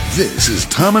This is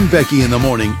Tom and Becky in the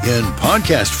morning in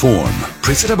podcast form.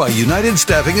 Presented by United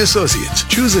Staffing Associates.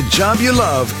 Choose a job you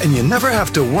love and you never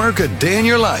have to work a day in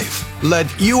your life.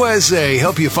 Let USA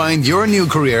help you find your new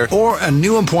career or a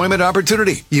new employment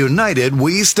opportunity. United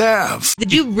We Staff.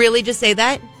 Did you really just say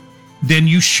that? Then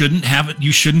you shouldn't have it.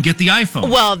 You shouldn't get the iPhone.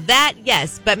 Well, that,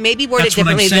 yes, but maybe word it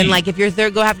differently than like if if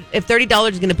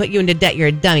 $30 is going to put you into debt, you're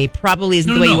a dummy. Probably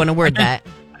isn't the way you want to word that.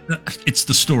 It's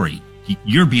the story.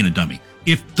 You're being a dummy.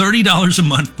 If $30 a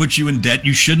month puts you in debt,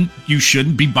 you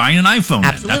shouldn't be buying an iPhone.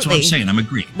 Absolutely. That's what I'm saying. I'm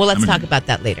agreeing. Well, let's talk about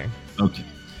that later. Okay.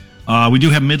 We do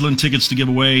have Midland tickets to give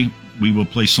away. We will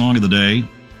play Song of the Day.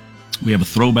 We have a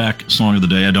throwback Song of the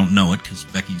Day. I don't know it because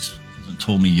Becky hasn't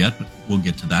told me yet, but we'll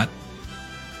get to that.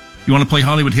 You want to play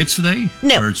Hollywood Hits today?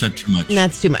 No. Or is that too much?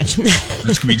 That's too much.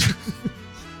 That's going to be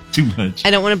too much.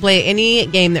 I don't want to play any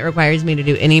game that requires me to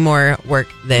do any more work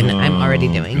than I'm already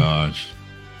doing. Oh, gosh.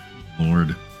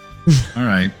 Lord. All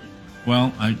right.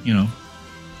 Well,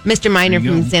 Mr. Miner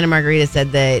from Santa Margarita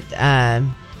said that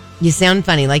you sound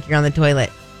funny like you're on the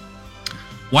toilet.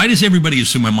 Why does everybody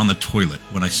assume I'm on the toilet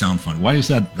when I sound funny? Why is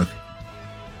that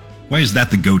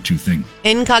the go-to thing?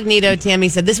 Incognito Tammy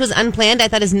said, this was unplanned. I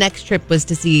thought his next trip was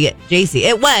to see JC.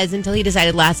 It was until he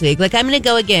decided last week. Like, I'm going to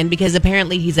go again because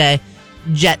apparently he's a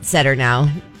jet setter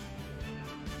now.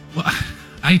 Well,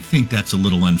 I think that's a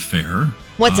little unfair.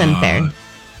 What's unfair?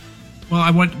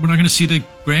 Well, we're not going to see the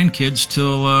grandkids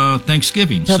till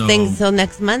Thanksgiving. Till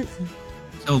next month?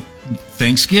 Till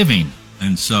Thanksgiving.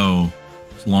 And so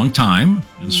it's a long time.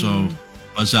 And so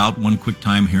buzz out one quick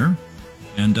time here.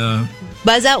 And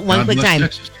buzz out one quick time.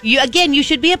 Texas. You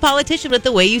should be a politician with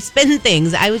the way you spend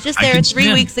things. I was just there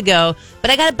 3 weeks ago,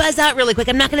 but I got to buzz out really quick.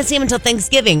 I'm not going to see him until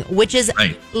Thanksgiving, which is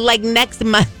like next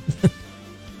month.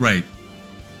 Right.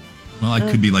 Well, I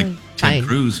could be like Ted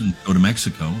Cruz and go to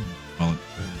Mexico.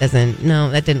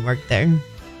 That didn't work there.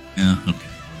 Yeah, okay.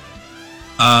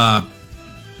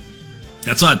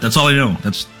 That's all I know.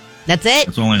 That's it?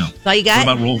 That's all I know. That's all you got?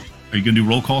 What about roll? Are you going to do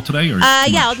roll call today? Or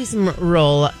yeah, I'll do some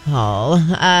roll call.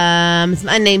 Some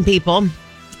unnamed people.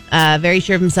 Very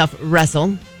sure of himself,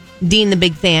 Russell. Dean the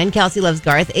Big Fan. Kelsey loves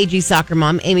Garth. AG Soccer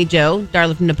Mom. Amy Jo.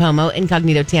 Darla from Napomo.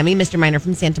 Incognito Tammy. Mr. Miner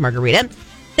from Santa Margarita.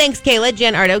 Thanks, Kayla.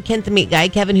 Jan Ardo. Kent the Meat Guy.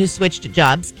 Kevin, who switched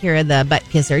jobs. Kira the Butt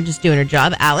Kisser. Just doing her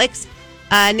job. Alex.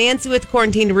 Nancy with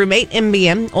quarantined roommate.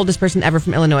 MBM. Oldest person ever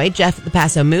from Illinois. Jeff the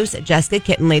Paso Moose. Jessica.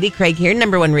 Kitten Lady. Craig here.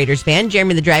 #1 Raiders fan.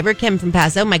 Jeremy the Driver. Kim from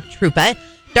Paso. Mike Trupa.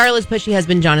 Darla's pushy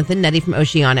husband, Jonathan. Nettie from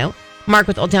Oceano. Mark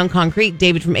with Old Town Concrete.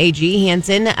 David from AG.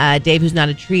 Hanson. Dave, who's not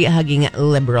a tree-hugging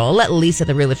liberal. Lisa,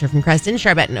 the realtor from Creston.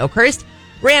 Charbette and Oakhurst.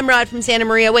 Ramrod from Santa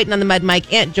Maria. Waiting on the Mud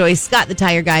Mike. Aunt Joyce. Scott, the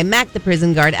tire guy. Mac, the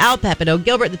prison guard. Al Pepito.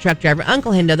 Gilbert, the truck driver.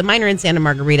 Uncle Hindo, the miner in Santa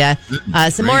Margarita.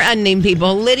 Some more unnamed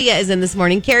people. Lydia is in this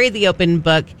morning. Carrie, the open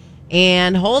book.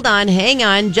 And hang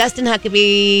on. Justin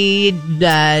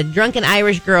Huckabee. Drunken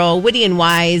Irish girl. Witty and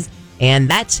wise. And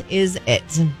that is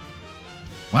it.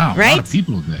 Wow, right? A lot of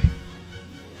people today.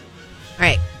 All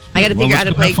right. I got to figure out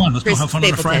how to play Let's go have fun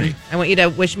on a Friday. I want you to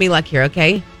wish me luck here,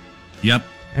 okay? Yep.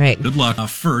 All right. Good luck.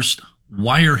 First,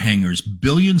 wire hangers.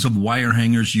 Billions of wire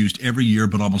hangers used every year,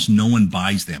 but almost no one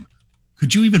buys them.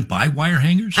 Could you even buy wire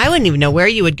hangers? I wouldn't even know where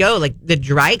you would go. Like the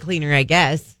dry cleaner, I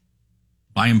guess.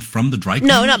 Buy them from the dry cleaners?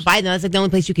 No, not buy them. That's like the only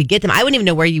place you could get them. I wouldn't even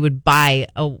know where you would buy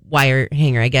a wire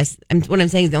hanger, I guess. What I'm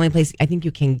saying is the only place I think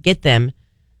you can get them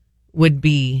would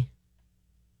be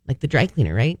like the dry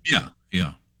cleaner, right? Yeah.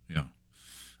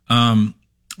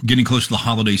 Getting close to the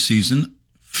holiday season,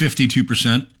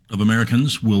 52% of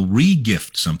Americans will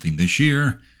re-gift something this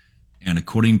year. And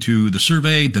according to the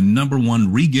survey, the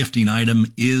 #1 re-gifting item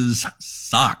is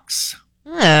socks.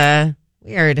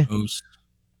 Weird. Those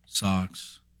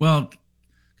socks. Well,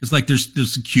 because like there's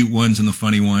the cute ones and the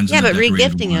funny ones. Yeah, and but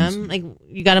re-gifting them, like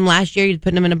you got them last year, you're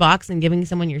putting them in a box and giving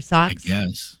someone your socks. I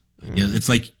guess. Yeah, it's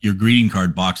like your greeting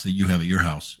card box that you have at your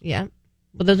house. Yeah.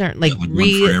 Well, those aren't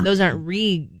those aren't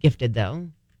re-gifted though.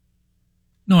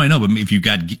 No, I know, but if you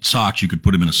got socks, you could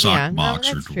put them in a sock box.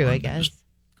 That's true, I guess. Just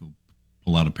go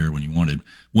pull out a pair when you wanted.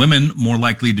 Women more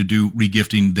likely to do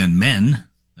re-gifting than men.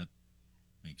 That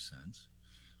makes sense.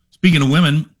 Speaking of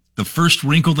women, the first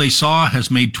wrinkle they saw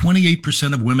has made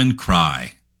 28% of women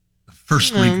cry. The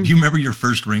first wrinkle. Do you remember your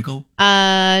first wrinkle?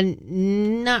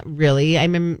 Not really. I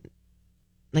remember.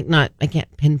 I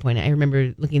can't pinpoint it. I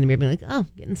remember looking in the mirror being like, oh,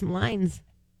 getting some lines.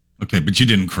 Okay, but you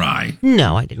didn't cry.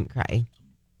 No, I didn't cry.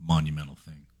 Monumental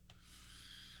thing.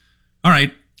 All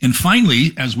right. And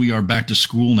finally, as we are back to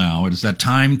school now, it is that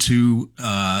time to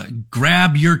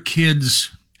grab your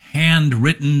kids'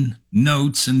 handwritten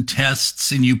notes and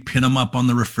tests and you pin them up on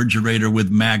the refrigerator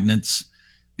with magnets.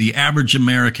 The average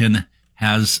American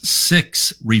has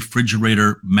 6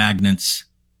 refrigerator magnets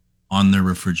on their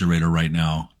refrigerator right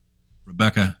now.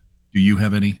 Rebecca, do you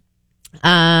have any?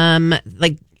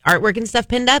 Like artwork and stuff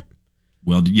pinned up?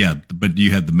 Well, yeah, but do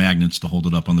you have the magnets to hold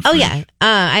it up on the fridge? Oh, yeah.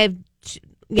 I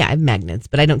have magnets,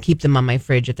 but I don't keep them on my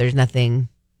fridge if there's nothing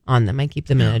on them. I keep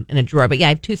them in a drawer. But yeah, I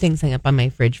have 2 things hung up on my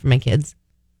fridge for my kids.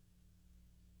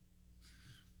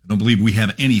 I don't believe we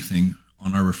have anything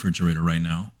on our refrigerator right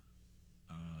now.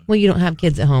 Well, you don't have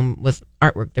kids at home with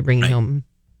artwork they're bringing home.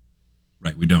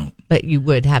 Right, we don't. But you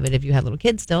would have it if you had little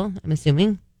kids still, I'm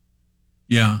assuming.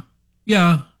 Yeah,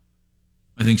 I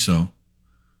think so.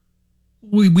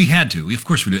 We had to. Of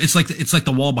course we do. It's like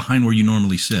the wall behind where you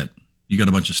normally sit. You got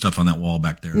a bunch of stuff on that wall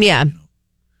back there. Yeah.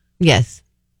 Yes.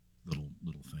 Little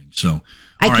thing. So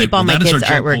I keep all my kids'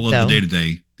 artwork though. The day to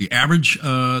day. The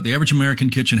average American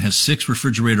kitchen has 6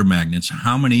 refrigerator magnets.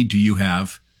 How many do you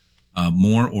have?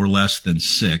 More or less than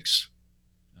 6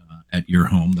 at your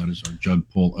home? That is our jug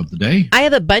poll of the day. I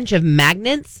have a bunch of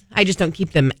magnets. I just don't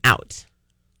keep them out.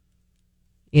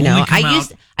 You know, I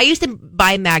used to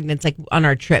buy magnets like on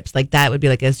our trips. Like that would be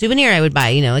like a souvenir I would buy,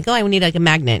 you know, like, oh, I would need like a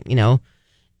magnet, you know.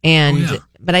 And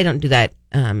but I don't do that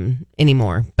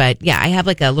anymore. But yeah, I have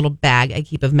like a little bag I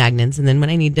keep of magnets, and then when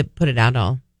I need to put it out,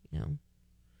 I'll, you know.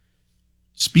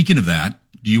 Speaking of that,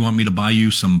 do you want me to buy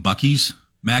you some Buc-ee's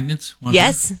magnets?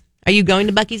 Yes. Are you going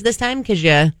to Buc-ee's this time? Because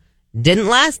you didn't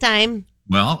last time.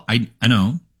 Well, I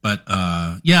know, but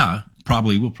yeah,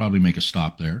 we'll probably make a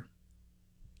stop there.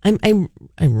 I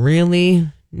really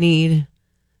need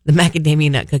the macadamia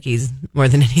nut cookies more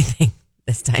than anything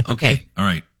this time. Okay. All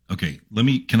right. Okay. Let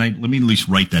me at least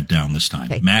write that down this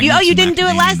time. Okay. You didn't do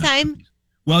it last time. Cookies.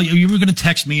 Well, you were going to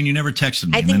text me and you never texted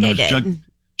me. I think I did.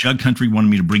 Jug Country wanted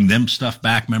me to bring them stuff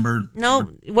back. Remember? No.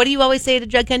 What do you always say to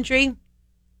Jug Country?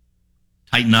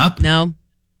 Tighten up? No.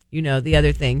 You know, the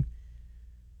other thing.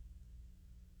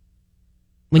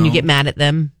 When you get mad at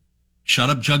them.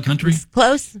 Shut up, Jug Country? It's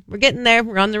close. We're getting there.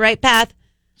 We're on the right path.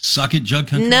 Suck it, Jug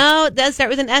Country? No, it does start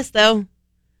with an S, though.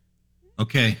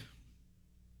 Okay.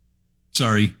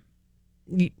 Sorry.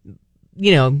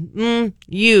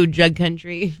 You, Jug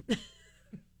Country.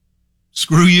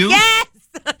 Screw you? Yes!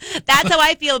 That's how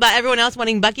I feel about everyone else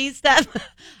wanting Buc-ee's stuff.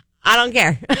 I don't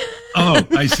care. Oh,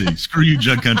 I see. Screw you,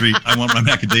 Jug Country. I want my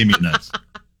macadamia nuts.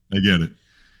 I get it.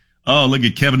 Oh, look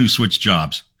at Kevin who switched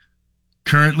jobs.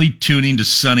 Currently tuning to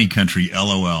Sunny Country,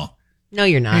 LOL. No,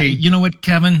 you're not. Hey, you know what,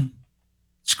 Kevin?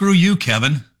 Screw you,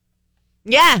 Kevin.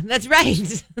 Yeah, that's right.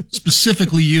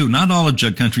 Specifically you, not all of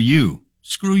Jug Country, you.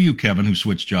 Screw you, Kevin, who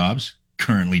switched jobs.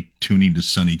 Currently tuning to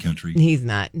Sunny Country. He's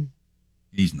not.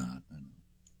 He's not.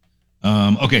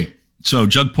 Okay, so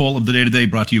Jug Poll of the Day today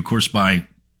brought to you, of course, by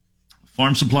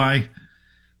Farm Supply.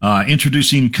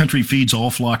 Introducing Country Feed's all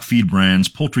flock feed brands,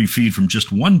 poultry feed from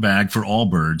just 1 bag for all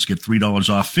birds. Get $3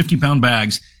 off 50-pound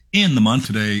bags in the month.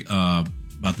 Today,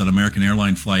 about that American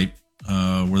airline flight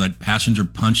where that passenger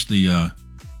punched the,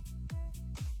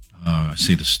 I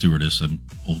say the stewardess, an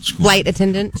old school. Flight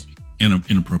attendant.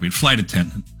 Inappropriate. Flight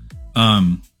attendant.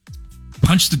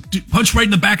 Punched right in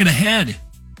the back of the head.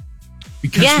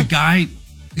 Because the guy,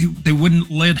 they wouldn't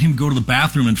let him go to the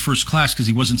bathroom in first class because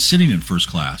he wasn't sitting in first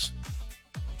class.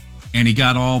 And he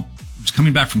was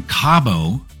coming back from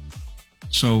Cabo.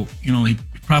 So, he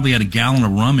probably had a gallon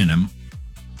of rum in him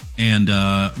and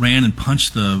ran and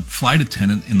punched the flight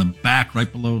attendant in the back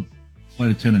right below flight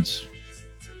attendant's.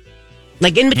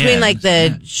 Like in between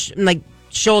the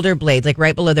shoulder blades, like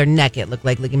right below their neck, it looked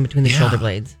like in between the shoulder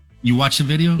blades. You watched the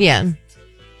video? Yeah.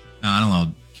 I don't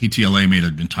know. KTLA made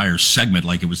an entire segment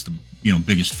like it was the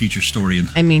biggest feature story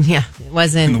it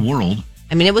wasn't in the world.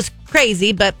 I mean, it was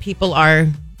crazy, but people are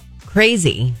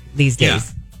crazy these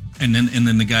days. Yeah. And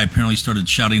then the guy apparently started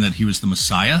shouting that he was the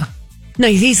Messiah. No,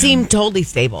 he seemed totally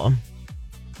stable.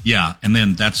 Yeah, and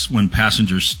then that's when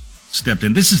passengers stepped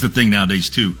in. This is the thing nowadays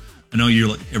too. I know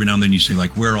you're every now and then you say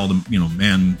like, where are all the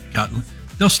men got?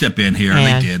 They'll step in here,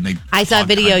 and they did. I saw a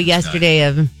video yesterday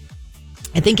of,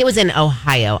 I think it was in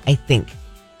Ohio,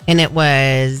 and it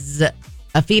was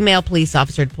a female police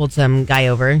officer had pulled some guy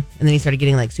over, and then he started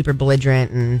getting like super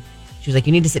belligerent, and she was like,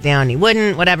 you need to sit down. And he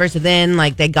wouldn't, whatever. So then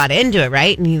like they got into it,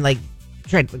 right? And he like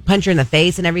tried to punch her in the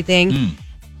face and everything.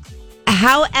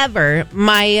 However,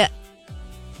 my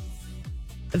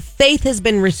faith has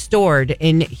been restored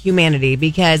in humanity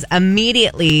because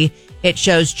immediately it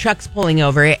shows trucks pulling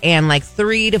over and like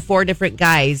 3 to 4 different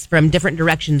guys from different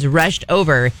directions rushed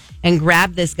over and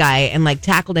grabbed this guy and like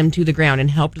tackled him to the ground and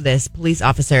helped this police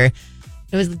officer.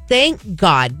 It was thank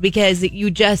God, because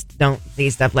you just don't see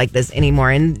stuff like this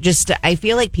anymore. And just, I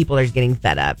feel like people are getting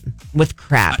fed up with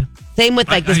crap. Same with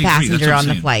like this passenger on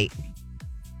the flight.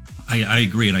 I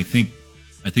agree. And I think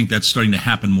I think that's starting to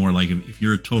happen more. Like if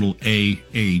you're a total A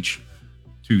age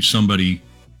to somebody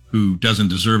who doesn't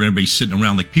deserve it, everybody's sitting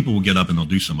around, like people will get up and they'll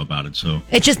do something about it. So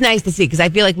it's just nice to see, because I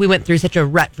feel like we went through such a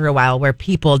rut for a while where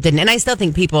people didn't, and I still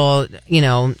think people,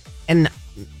 in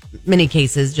many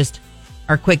cases just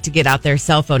are quick to get out their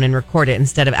cell phone and record it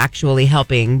instead of actually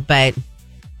helping. But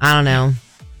I don't know.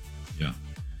 Yeah.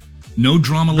 No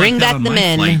drama Bring like back that on the my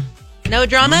men. flight. No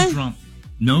drama?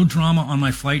 No drama on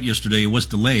my flight yesterday. It was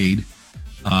delayed.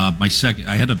 I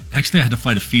had to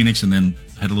fly to Phoenix, and then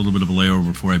I had a little bit of a layover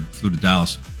before I flew to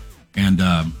Dallas. And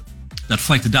that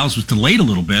flight to Dallas was delayed a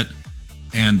little bit.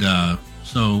 And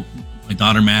so my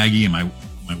daughter Maggie and my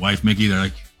wife Mickey, they're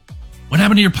like, "What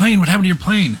happened to your plane? What happened to your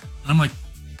plane?" And I'm like,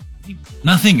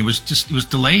 "Nothing. It was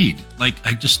delayed." Like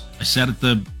I sat at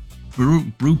the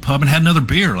brew pub and had another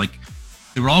beer. Like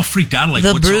they were all freaked out. Like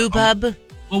the brew pub?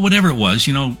 Well, whatever it was,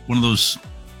 one of those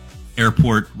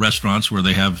airport restaurants where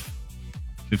they have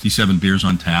 57 beers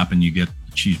on tap and you get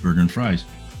a cheeseburger and fries.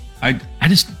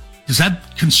 Does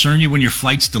that concern you when your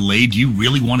flight's delayed? Do you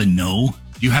really want to know?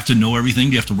 Do you have to know everything?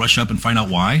 Do you have to rush up and find out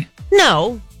why?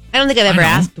 No, I don't think I've ever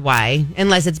asked why,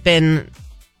 unless it's been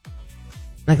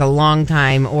like a long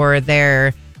time or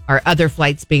there are other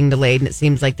flights being delayed and it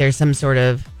seems like there's some sort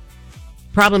of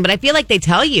problem. But I feel like they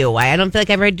tell you why. I don't feel like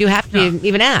I ever do have to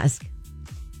even ask.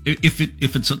 If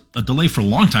it's a delay for a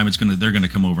long time, they're gonna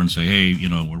come over and say, "Hey,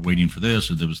 we're waiting for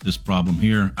this, or there was this problem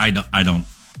here." I don't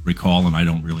recall, and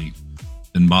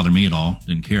didn't bother me at all.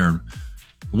 Didn't care.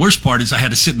 The worst part is I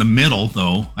had to sit in the middle,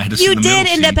 though. I had to sit in the middle. You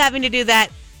did end up having to do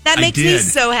that. That makes me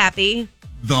so happy.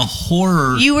 The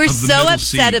horror. You were of the so middle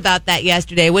upset seat. about that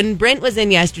yesterday. When Brent was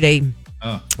in yesterday,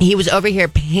 he was over here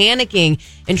panicking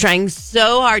and trying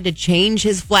so hard to change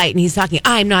his flight. And he's talking,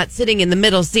 "I'm not sitting in the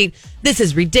middle seat. This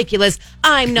is ridiculous.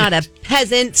 I'm not a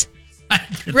peasant."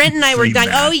 Brent and I were dying.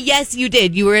 Oh, yes, you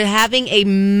did. You were having a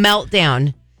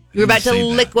meltdown. You were about to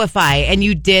liquefy, and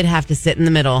you did have to sit in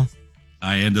the middle.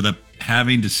 I ended up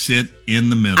having to sit in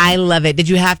the middle. I love it. Did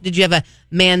you have a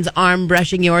man's arm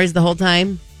brushing yours the whole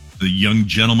time? The young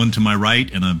gentleman to my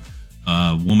right and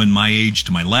a woman my age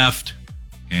to my left.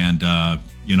 And,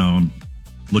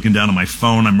 looking down at my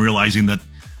phone, I'm realizing that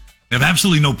they have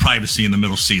absolutely no privacy in the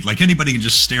middle seat. Like anybody can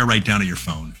just stare right down at your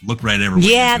phone. Look right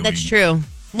everywhere. Yeah, that's true.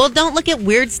 Well, don't look at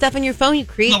weird stuff on your phone, you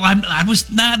creep. No, I'm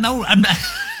not.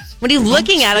 What are you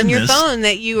looking at on your phone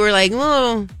that you were like,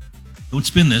 whoa? Don't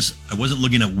spin this. I wasn't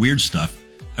looking at weird stuff.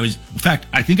 In fact,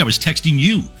 I think I was texting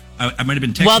you. I might have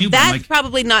been texting you. Well, that's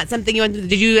probably not something you want to do.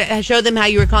 Did you show them how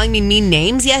you were calling me mean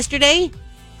names yesterday?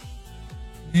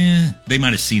 Yeah, they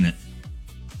might have seen it.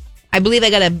 I believe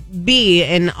I got a B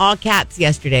in all caps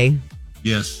yesterday.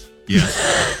 Yes.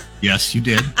 Yes, you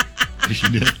did. Yes, you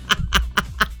did.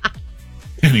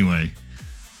 Anyway,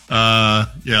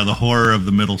 the horror of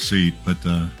the middle seat. But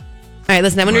all right,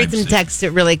 listen, I'm going to read some texts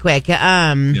really quick.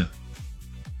 Yeah.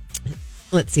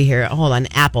 Let's see here. Hold on.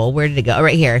 Apple, where did it go? Oh,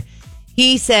 right here.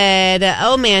 He said,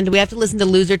 "Oh man, do we have to listen to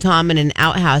Loser Tom in an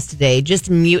outhouse today? Just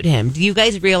mute him. Do you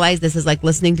guys realize this is like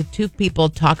listening to two people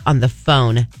talk on the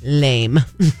phone? Lame."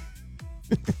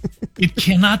 It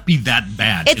cannot be that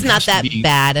bad. It's not that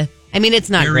bad. I mean, it's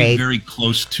not great. Very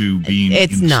close to being.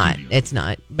 It's in the not. studio. It's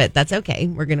not. But that's okay.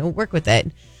 We're going to work with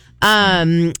it.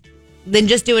 Then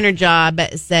just doing her job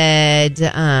said,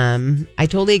 "I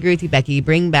totally agree with you, Becky.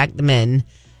 Bring back the men."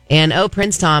 And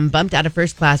Prince Tom bumped out of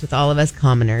first class with all of us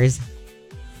commoners.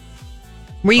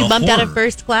 Were you bumped out of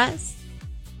first class?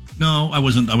 No, I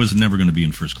wasn't. I was never going to be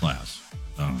in first class.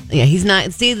 Yeah, he's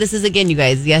not. See, this is again, you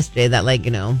guys. Yesterday, that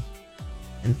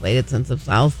inflated sense of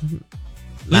self.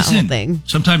 Listen, whole thing.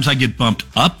 Sometimes I get bumped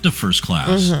up to first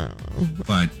class,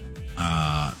 but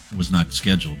it was not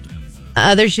scheduled.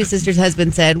 Other Shoe Sisters'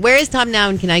 husband said, "Where is Tom now,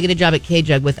 and can I get a job at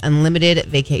K-Jug with unlimited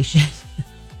vacation?"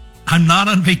 I'm not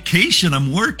on vacation.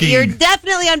 I'm working. You're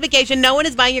definitely on vacation. No one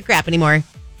is buying your crap anymore.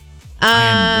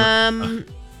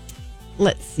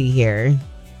 Let's see here.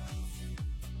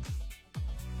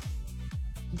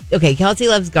 Okay, Kelsey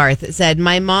Loves Garth said,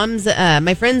 my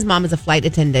friend's mom is a flight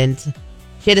attendant.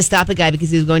 She had to stop a guy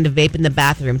because he was going to vape in the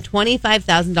bathroom.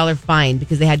 $25,000 fine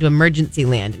because they had to emergency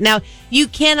land. Now, you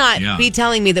cannot be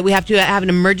telling me that we have to have an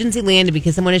emergency land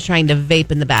because someone is trying to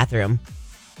vape in the bathroom.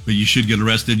 But you should get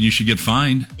arrested and you should get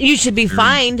fined. You should be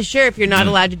fined, sure, if you're not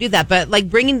allowed to do that. But like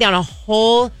bringing down a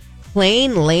whole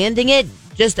plane, landing it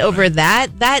just over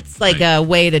that's like a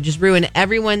way to just ruin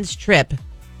everyone's trip.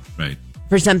 Right.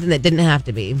 For something that didn't have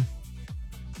to be.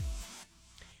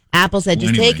 Apple said,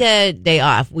 take a day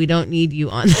off. We don't need you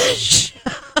on the show.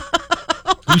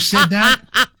 Who said that?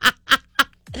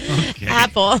 Okay.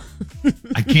 Apple.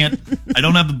 I I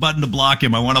don't have the button to block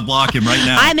him. I want to block him right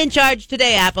now. I'm in charge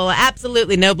today, Apple.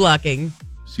 Absolutely no blocking.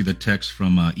 See the text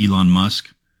from Elon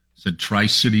Musk? Said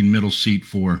Tri-City middle seat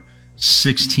for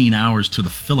 16 hours to the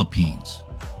Philippines.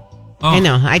 Oh. I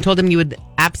know. I told him you would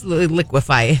absolutely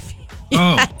liquefy if you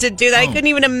had to do that. I couldn't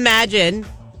even imagine.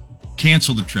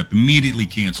 Cancel the trip. Immediately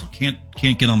cancel. Can't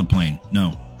get on the plane.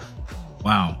 No.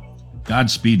 Wow.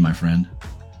 Godspeed, my friend.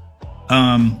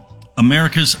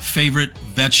 America's favorite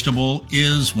vegetable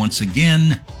is, once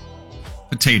again,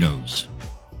 potatoes.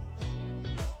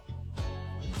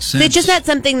 It's just not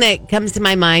something that comes to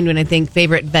my mind when I think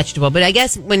favorite vegetable. But I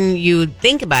guess when you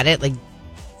think about it, like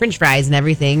French fries and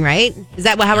everything, right? Is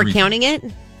that how we're counting it?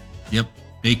 Yep.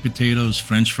 Baked potatoes,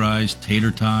 French fries, tater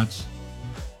tots.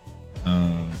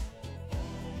 I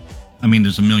mean,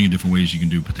 there's a million different ways you can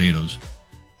do potatoes.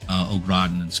 Au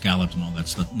gratin and scallops and all that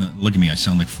stuff. No, look at me. I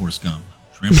sound like Forrest Gump.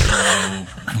 Shrimp.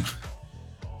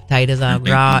 Potatoes au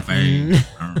gratin.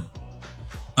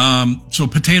 So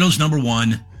potatoes, number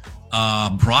one.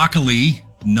 Broccoli,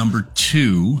 number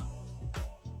two.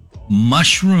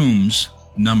 Mushrooms,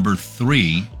 number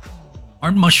three.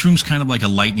 Aren't mushrooms kind of like a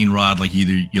lightning rod? Like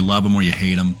either you love them or you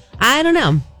hate them? I don't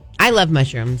know. I love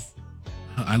mushrooms.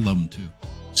 I love them too.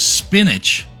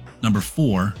 Spinach, number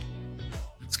four.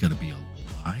 That's got to be a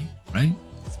lie, right?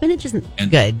 Spinach isn't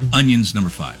and good. Onions, number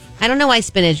five. I don't know why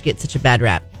spinach gets such a bad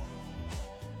rap.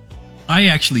 I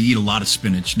actually eat a lot of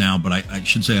spinach now, but I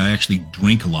should say I actually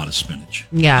drink a lot of spinach.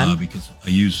 Yeah. Because I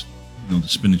use the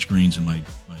spinach greens in my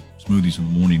smoothies in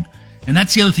the morning. And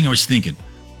that's the other thing I was thinking.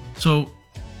 So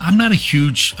I'm not a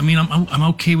huge, I'm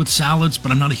okay with salads,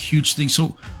 but I'm not a huge thing.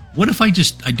 So what if I do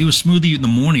a smoothie in the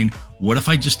morning? What if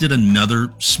I just did another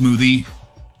smoothie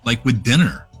like with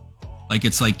dinner? Like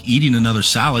it's like eating another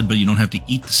salad, but you don't have to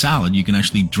eat the salad. You can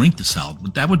actually drink the salad.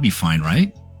 But that would be fine,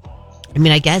 right? I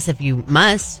mean, I guess if you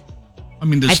must.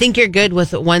 I think you're good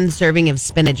with one serving of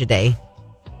spinach a day.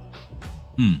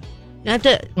 Not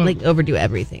to overdo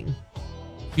everything.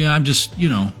 Yeah, I'm just,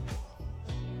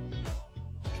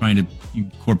 trying to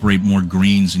incorporate more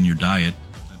greens in your diet.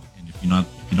 And if you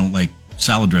don't like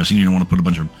salad dressing, you don't want to put a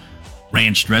bunch of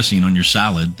ranch dressing on your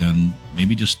salad, then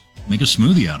maybe just make a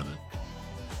smoothie out of it.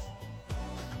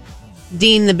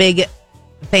 Dean, the big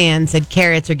fan, said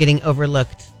carrots are getting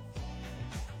overlooked.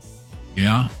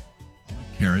 Yeah,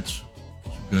 carrots.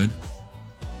 Good.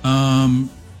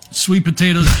 Sweet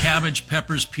potatoes, cabbage,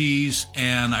 peppers, peas,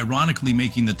 and ironically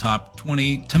making the top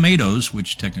 20, tomatoes,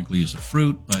 which technically is a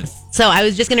fruit, but... So I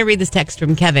was just going to read this text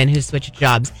from Kevin, who switched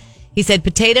jobs. He said,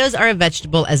 potatoes are a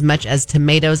vegetable as much as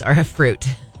tomatoes are a fruit.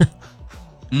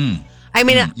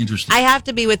 Interesting. I have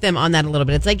to be with them on that a little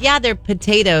bit. It's like, yeah, they're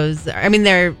potatoes.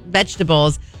 They're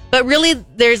vegetables, but really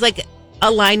there's like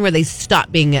a line where they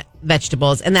stop being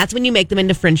vegetables, and that's when you make them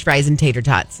into French fries and tater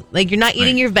tots. Like, you're not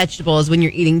eating your vegetables when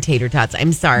you're eating tater tots.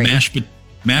 I'm sorry.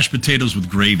 Mashed potatoes with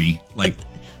gravy. Like,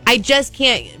 I just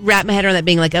can't wrap my head around that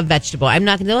being like a vegetable. I'm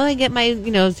not going to, I get my,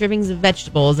 servings of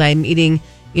vegetables. I'm eating,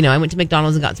 I went to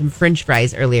McDonald's and got some French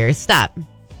fries earlier. Stop.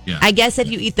 Yeah. I guess if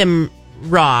you eat them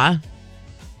raw,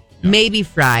 maybe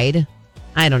fried.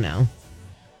 I don't know.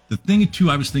 The thing, too,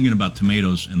 I was thinking about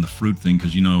tomatoes and the fruit thing,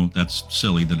 because, that's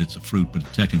silly that it's a fruit, but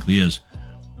it technically is.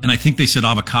 And I think they said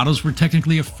avocados were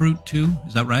technically a fruit, too.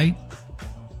 Is that right?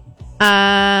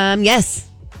 Yes.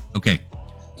 Okay.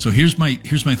 So here's my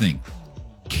thing.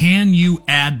 Can you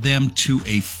add them to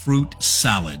a fruit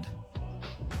salad?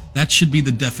 That should be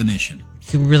the definition.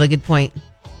 It's a really good point.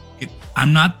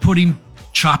 I'm not putting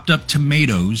chopped up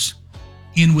tomatoes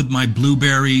in with my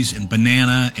blueberries and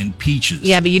banana and peaches.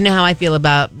 Yeah, but you know how I feel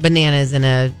about bananas in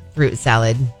a fruit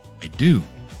salad. I do.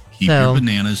 Keep your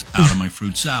bananas out of my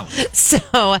fruit salad.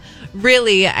 So,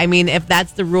 really, if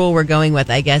that's the rule we're going with,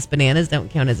 I guess bananas don't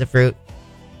count as a fruit.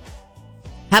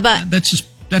 How about... That's just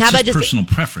personal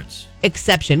preference.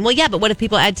 Exception. Well, yeah, but what if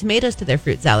people add tomatoes to their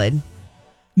fruit salad?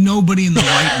 Nobody in the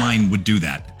right mind would do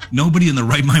that. Nobody in the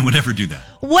right mind would ever do that.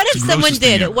 What if someone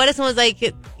did? What if someone was like,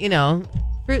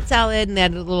 fruit salad, and they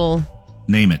had a little...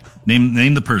 Name it.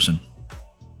 Name the person.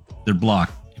 They're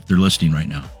blocked if they're listening right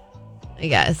now. I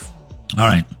guess. All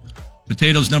right.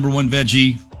 Potatoes, number one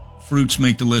veggie. Fruits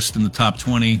make the list in the top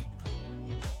 20.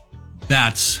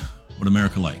 That's what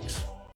America likes.